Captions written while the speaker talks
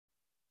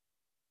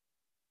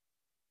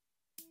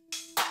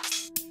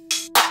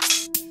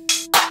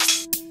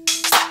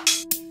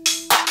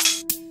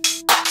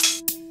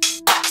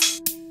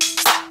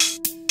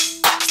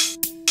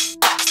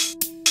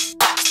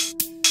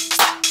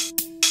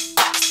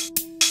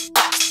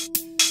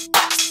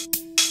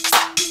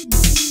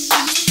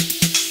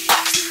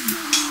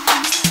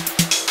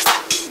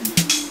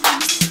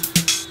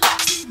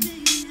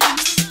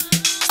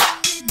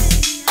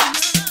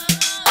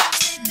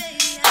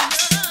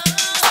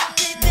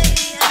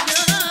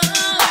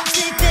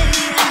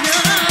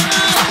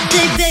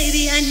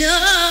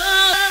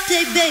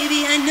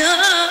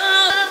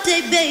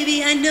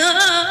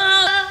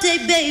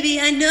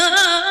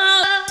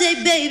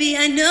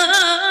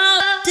know.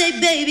 Say,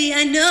 baby,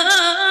 I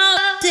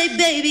know. Say,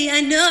 baby,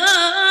 I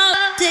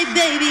know. Say,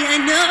 baby, I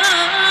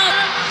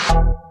know.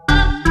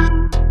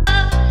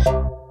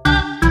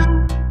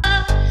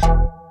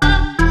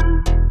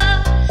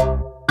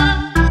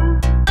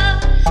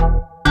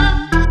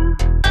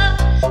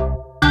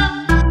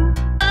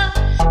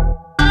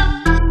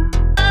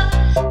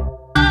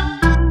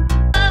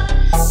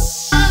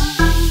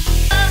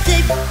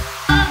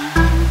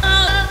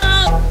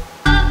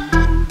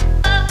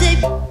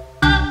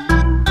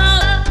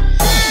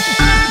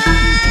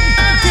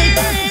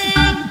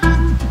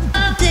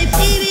 Say,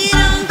 baby,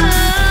 don't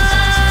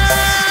go.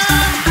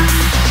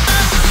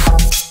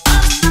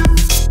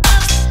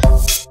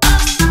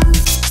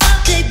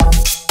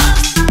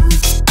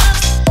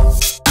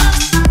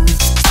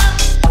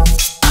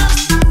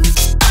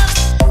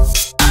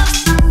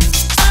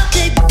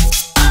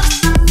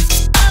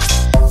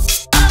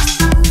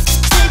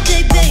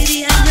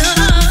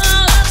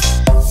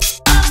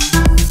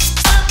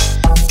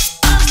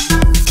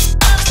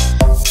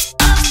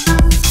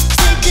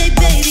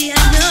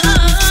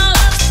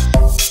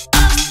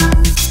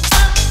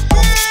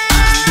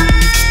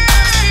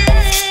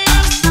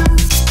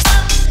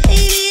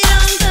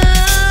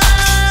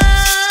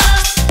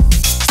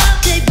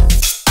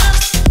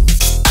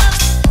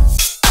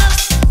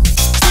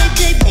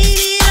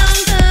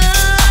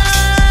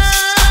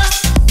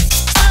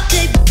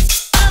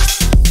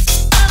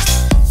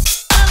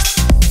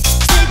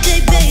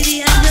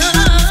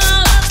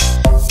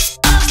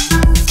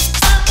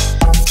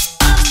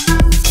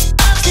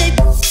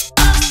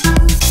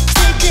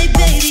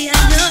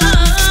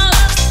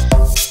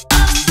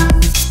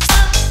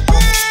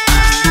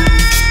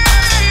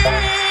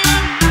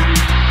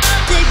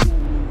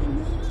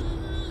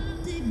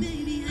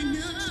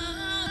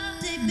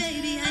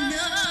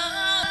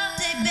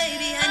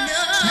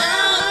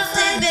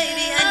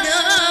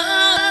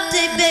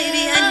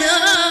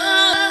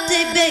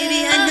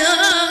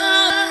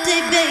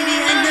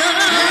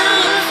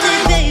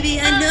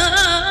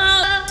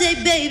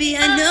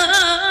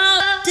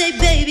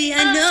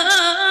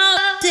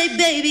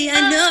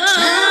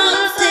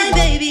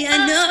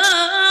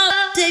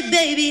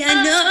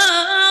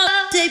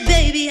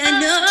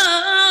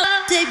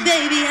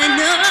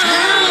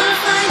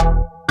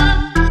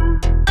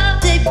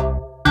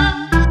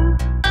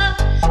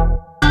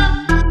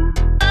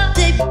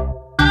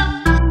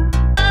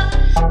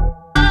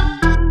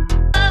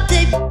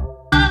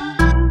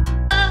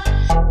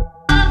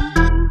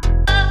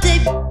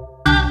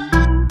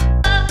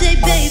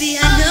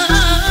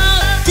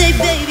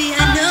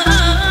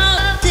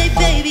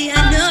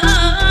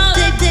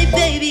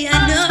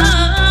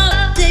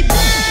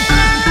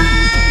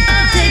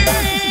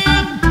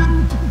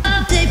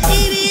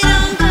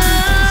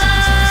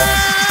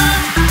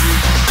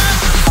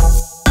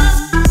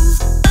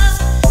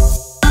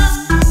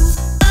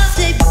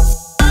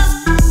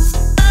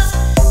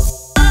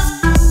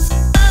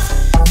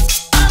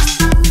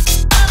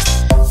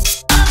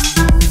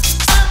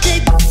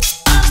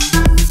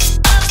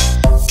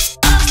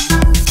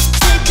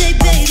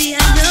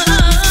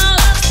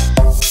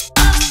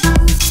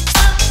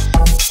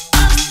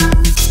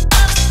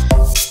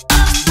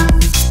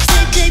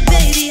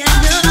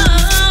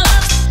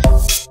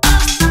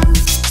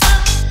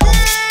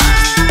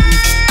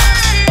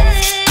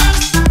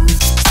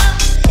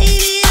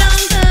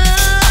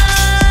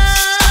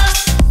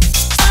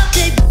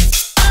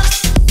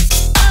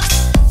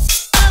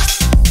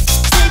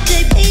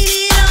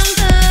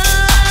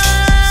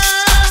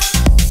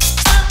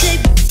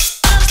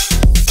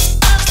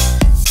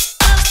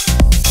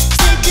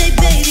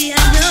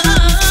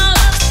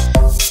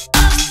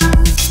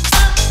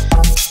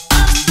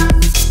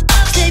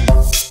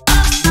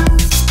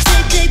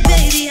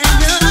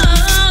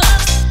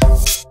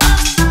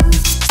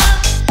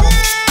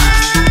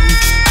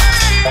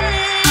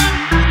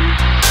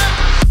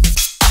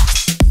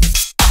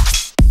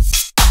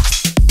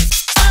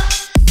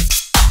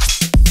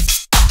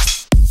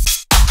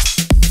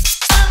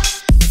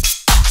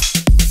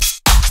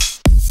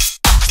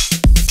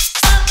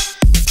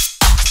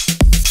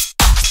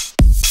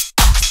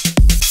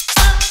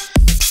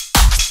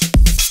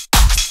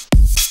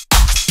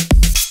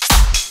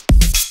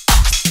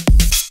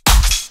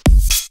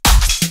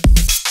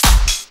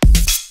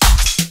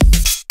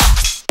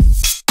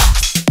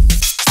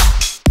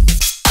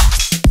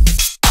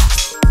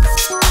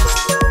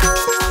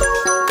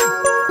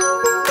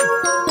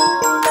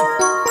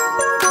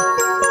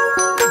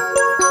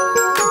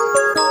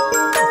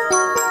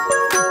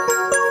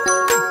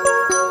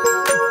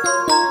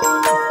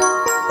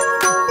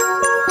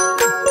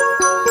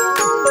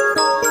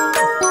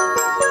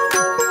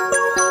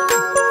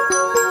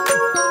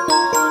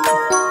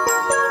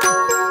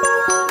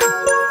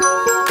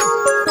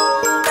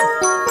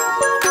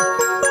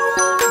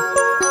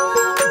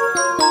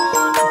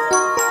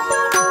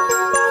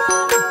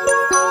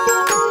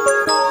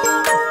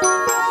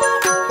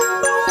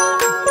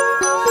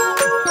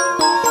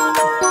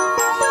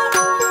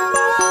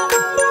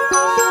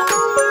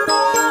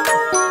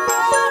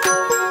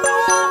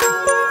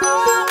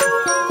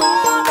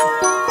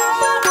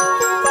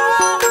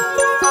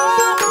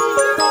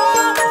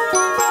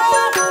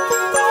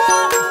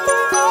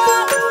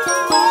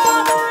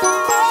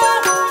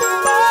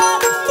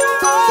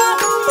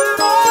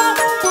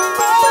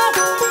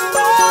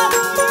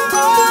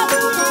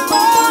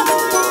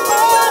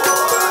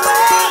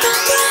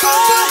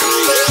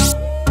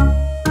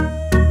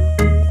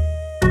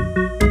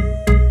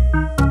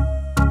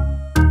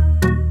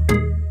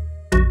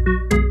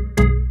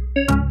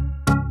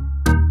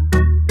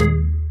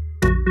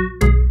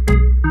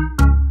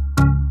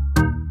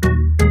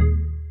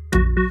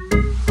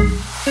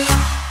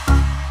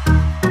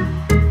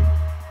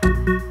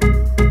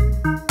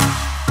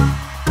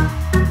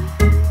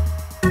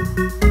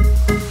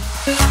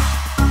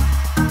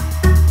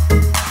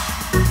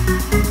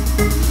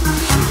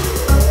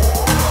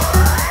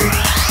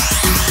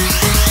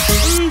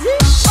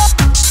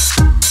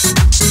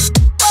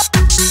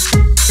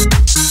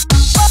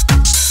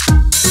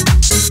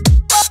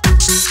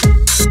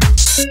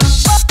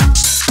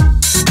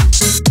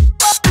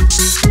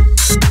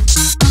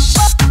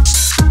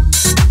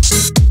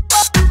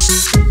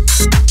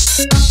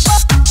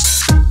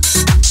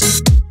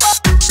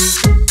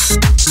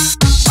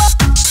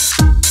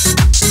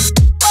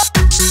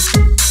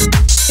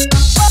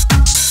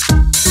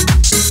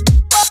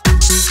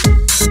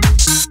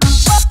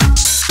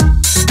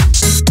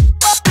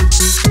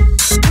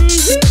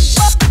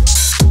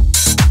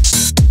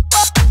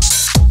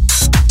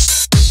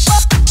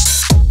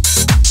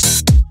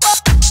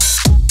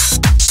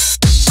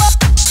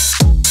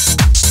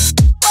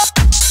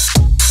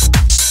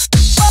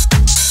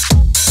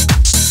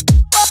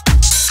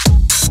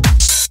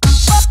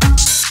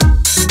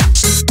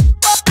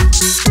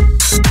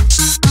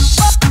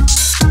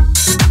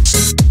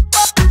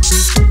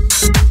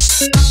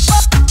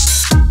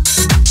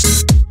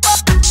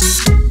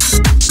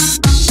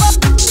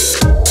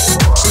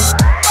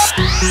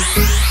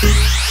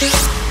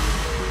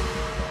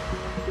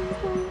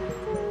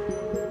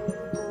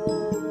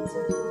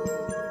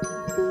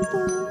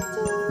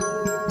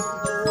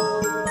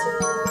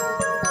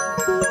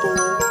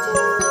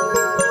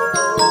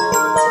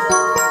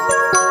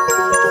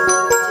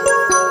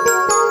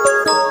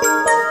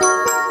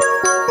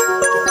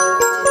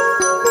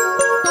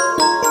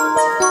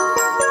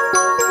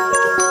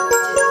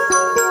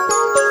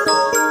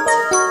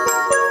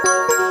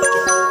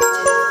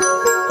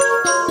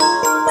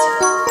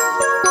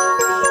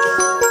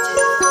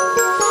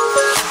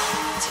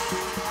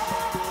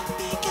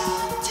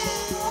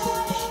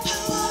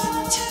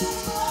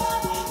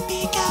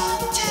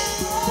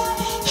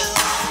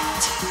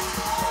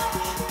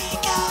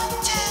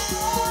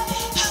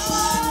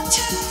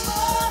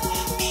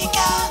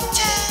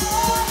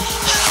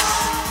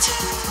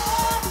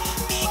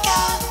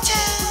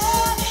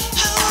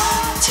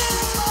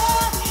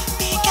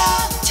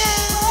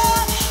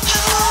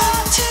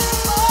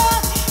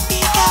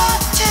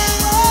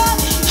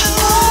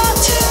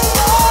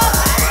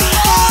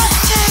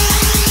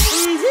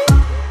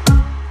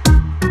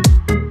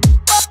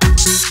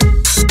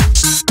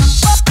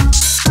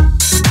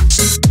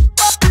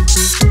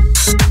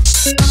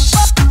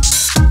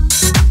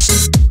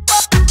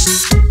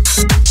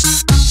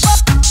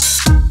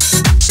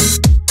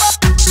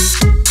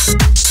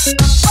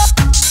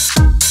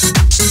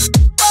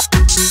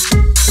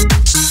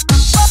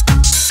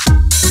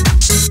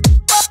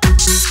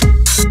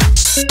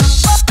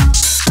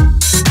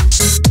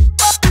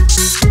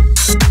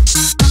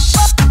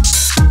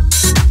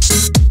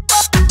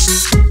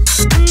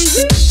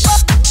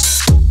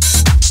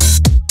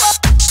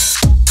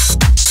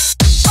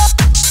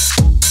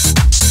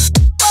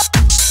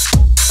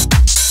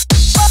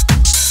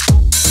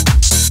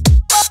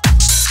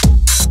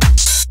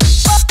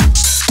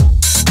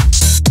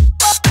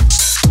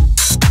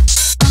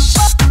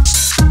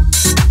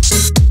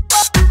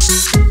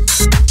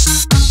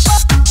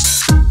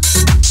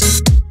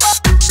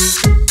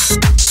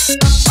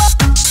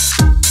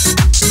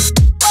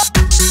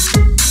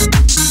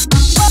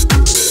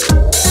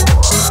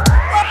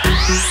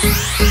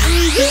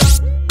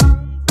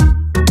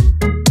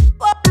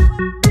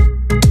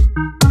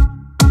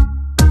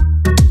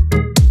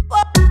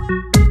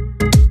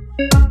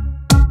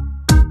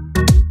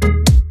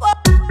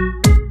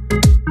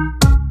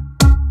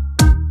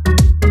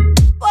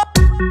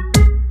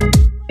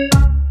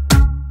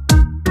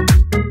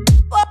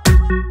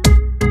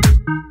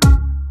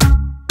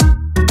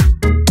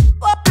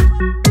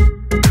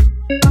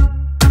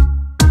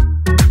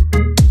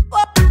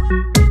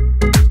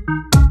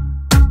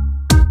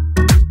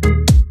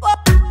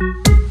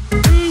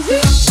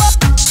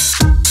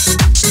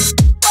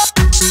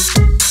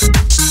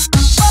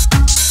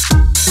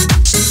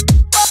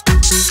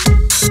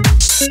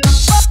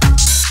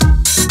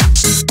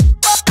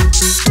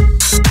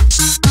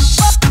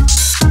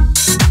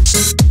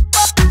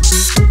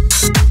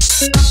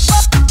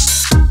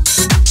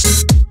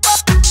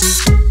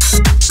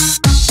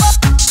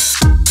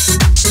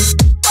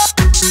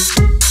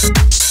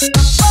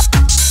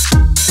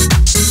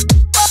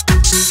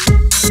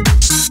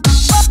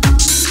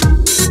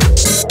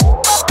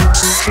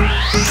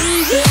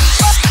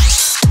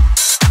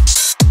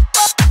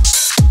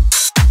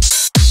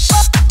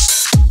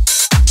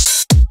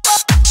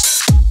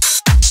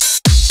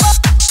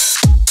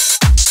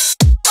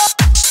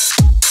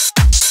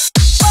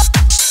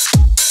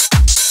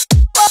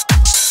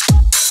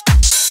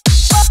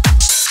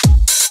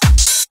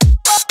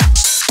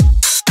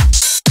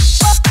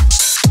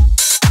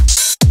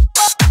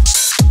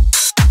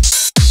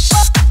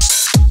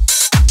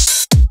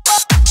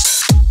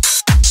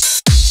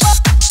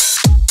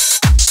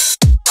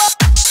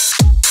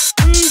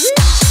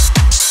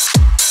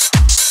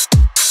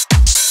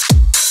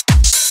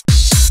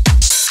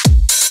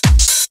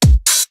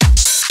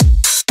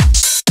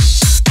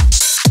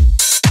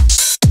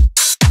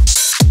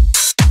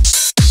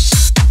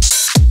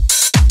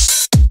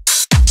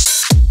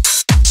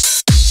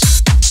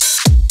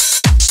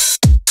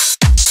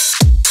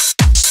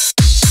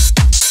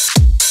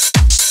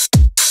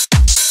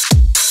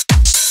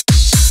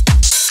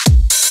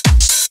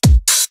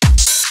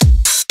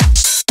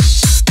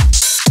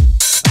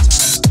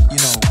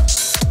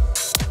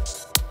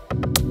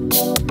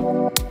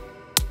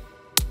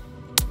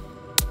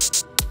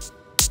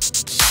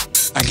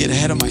 get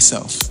ahead of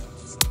myself.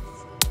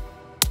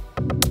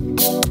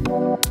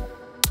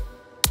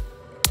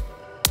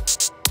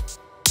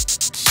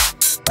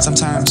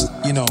 Sometimes,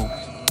 you know,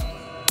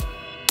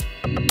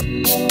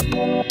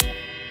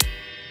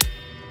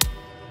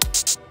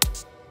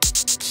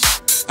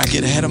 I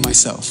get ahead of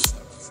myself.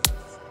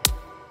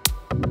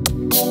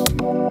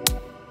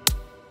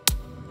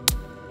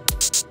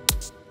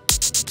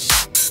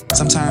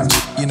 Sometimes,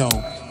 you know,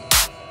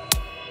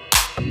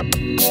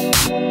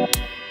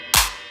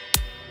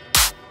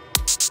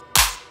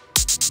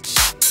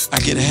 I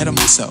get ahead of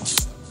myself.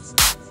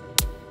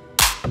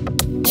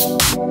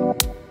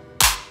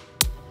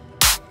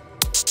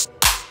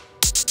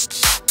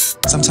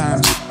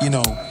 Sometimes, you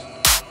know,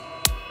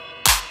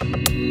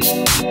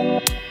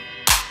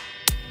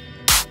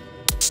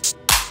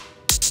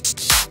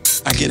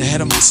 I get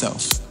ahead of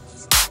myself.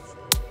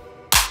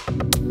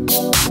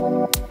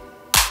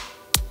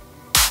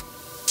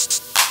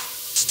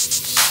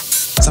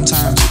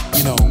 Sometimes,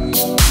 you know,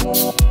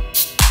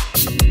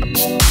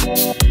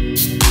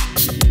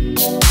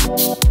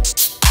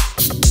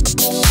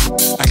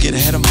 I get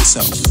ahead of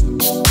myself.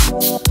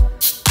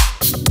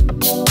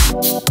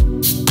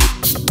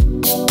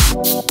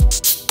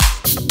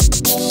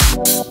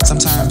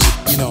 Sometimes,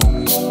 you know,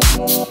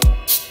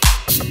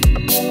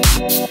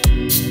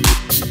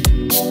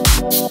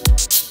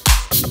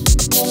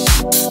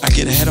 I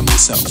get ahead of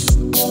myself.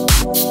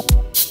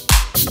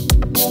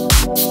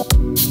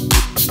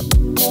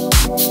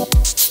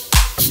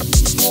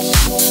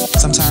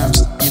 Sometimes,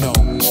 you know,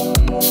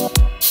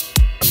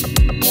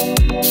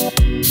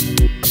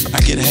 I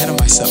get ahead of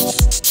myself.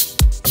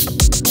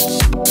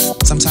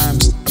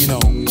 Sometimes, you know,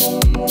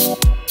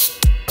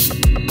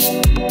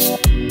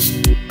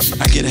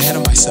 I get ahead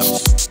of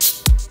myself.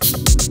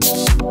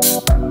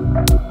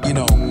 You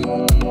know,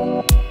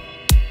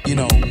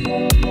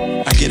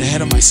 I get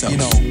ahead of myself, you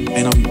know,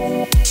 and I'm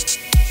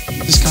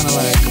just kind of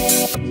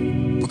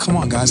like, well, come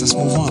on, guys, let's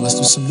move on. Let's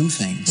do some new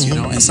things, you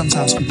know? And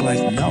sometimes people are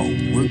like, no,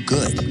 we're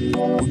good.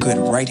 We're good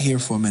right here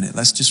for a minute.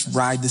 Let's just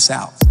ride this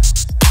out.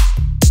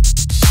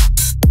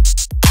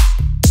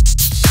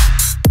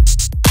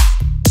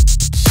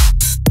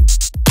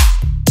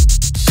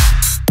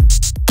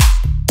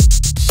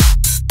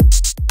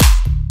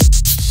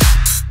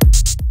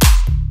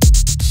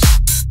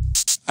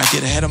 I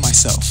get ahead of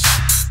myself.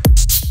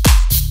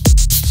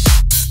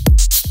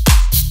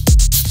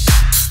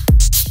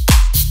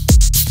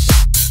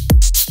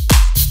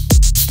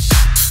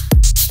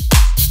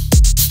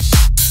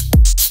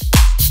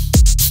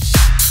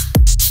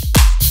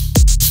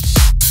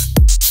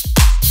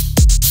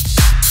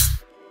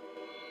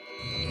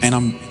 And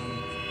I'm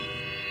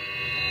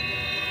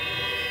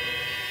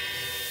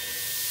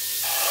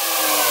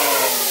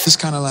just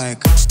kind of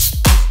like,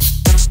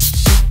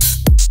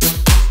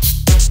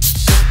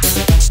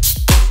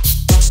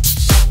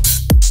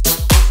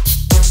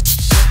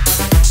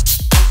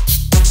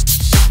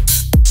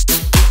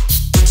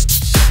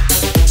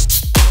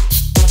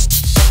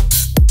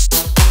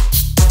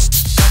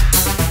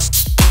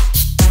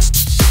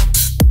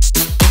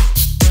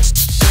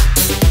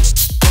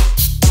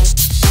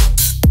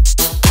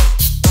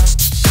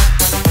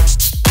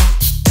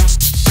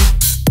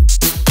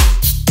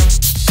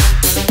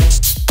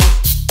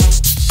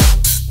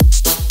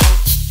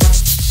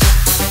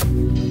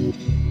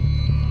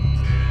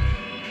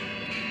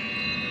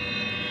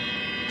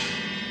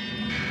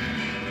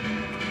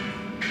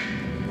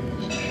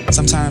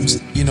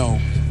 sometimes, you know,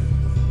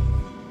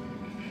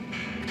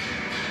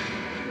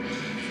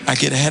 I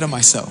get ahead of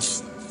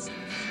myself.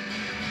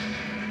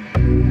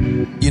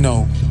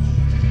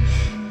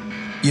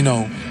 You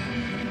know,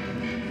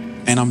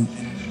 and I'm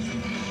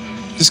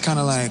just kind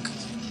of like,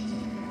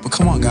 well,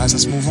 come on, guys,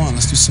 let's move on.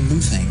 Let's do some new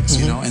things,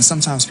 you know? And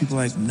sometimes people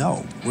are like,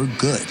 no, we're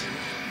good.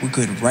 We're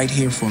good right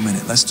here for a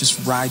minute. Let's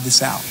just ride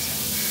this out.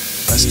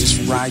 Let's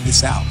just ride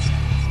this out.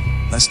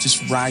 Let's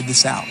just ride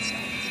this out.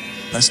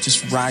 Let's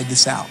just ride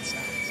this out.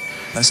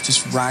 Let's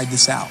just ride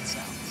this out.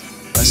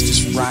 Let's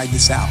just ride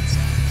this out.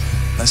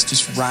 Let's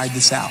just ride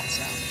this out.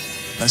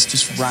 Let's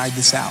just ride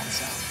this out.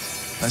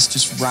 Let's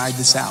just ride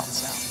this out.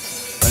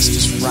 Let's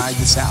just ride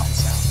this out.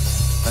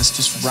 Let's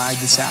just ride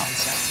this out.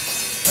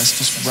 Let's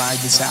just ride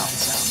this out.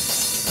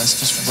 Let's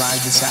just ride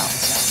this out.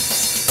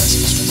 Let's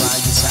just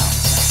ride this out.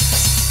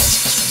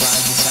 Let's just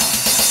ride this out.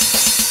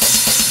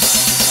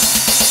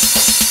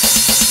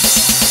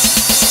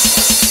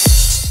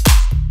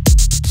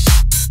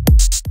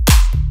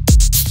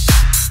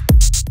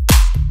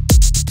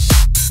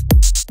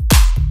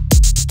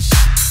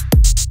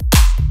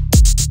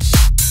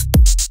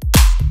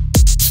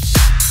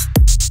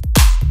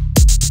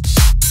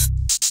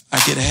 I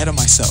get ahead of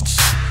myself.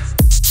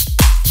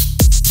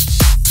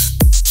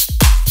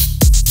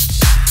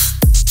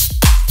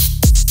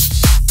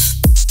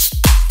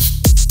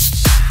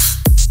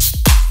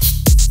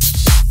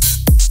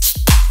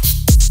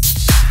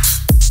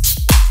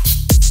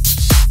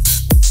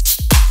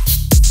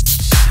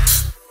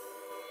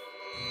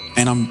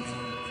 And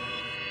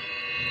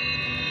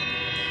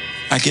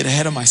I get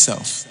ahead of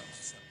myself.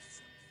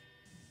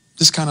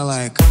 Just kind of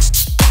like,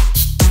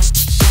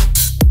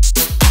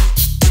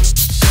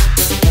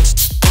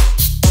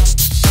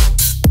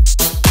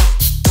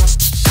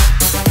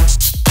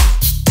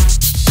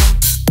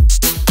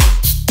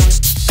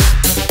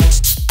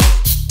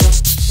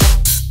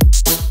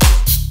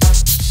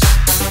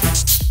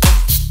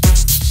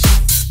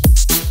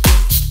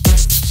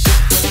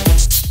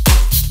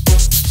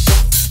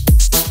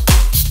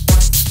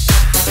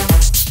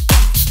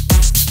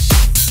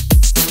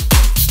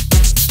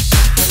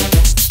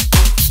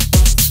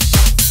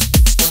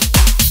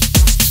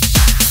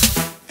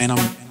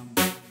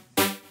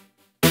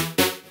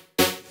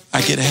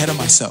 I get ahead of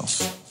myself.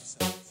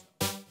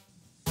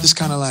 Just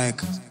kind of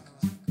like,